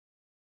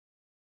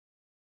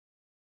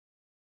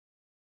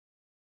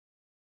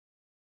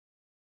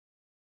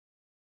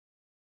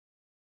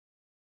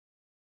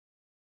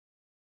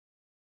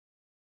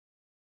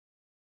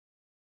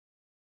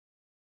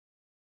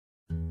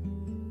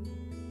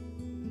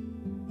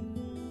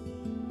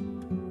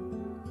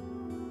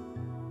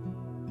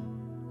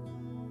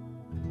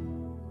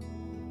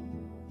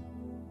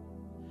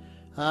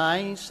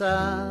I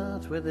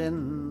sat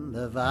within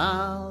the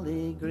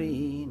valley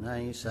green,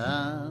 I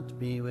sat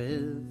me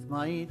with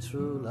my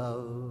true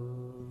love.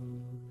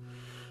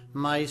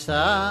 My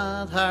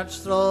sad heart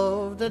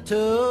strove the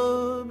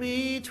two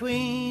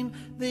between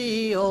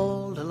the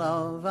old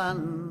love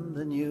and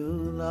the new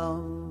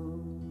love.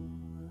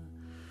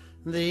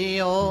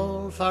 The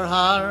old for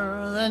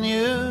her, the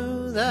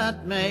new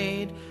that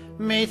made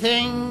me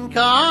think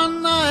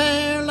on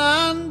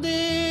Ireland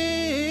dearly.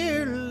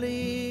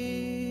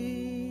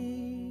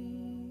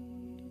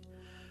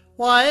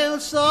 While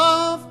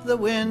soft the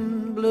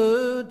wind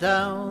blew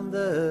down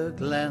the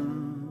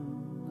glen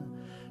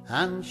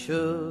and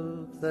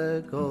shook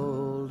the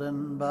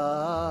golden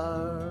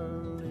barley.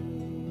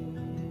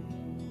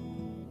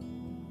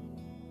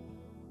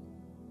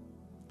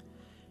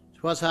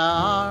 'Twas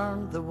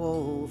hard the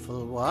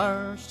woeful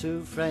words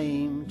to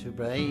frame, to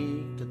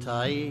break the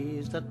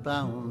ties that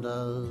bound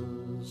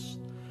us,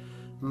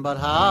 but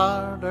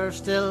harder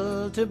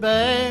still to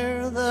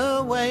bear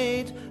the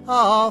weight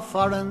of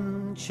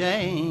foreign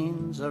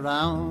chains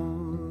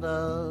around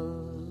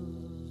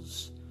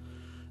us.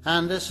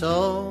 And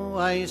so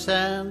I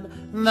said,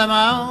 the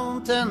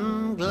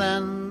mountain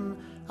glen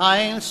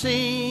I'll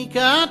seek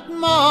at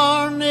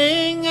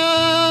morning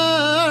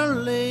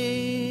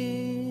early,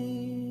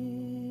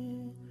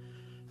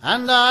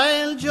 and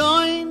I'll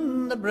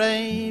join the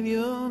brave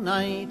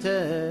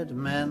united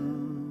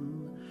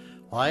men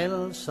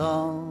while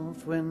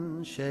soft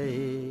winds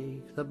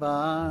shake the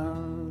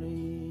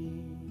barley.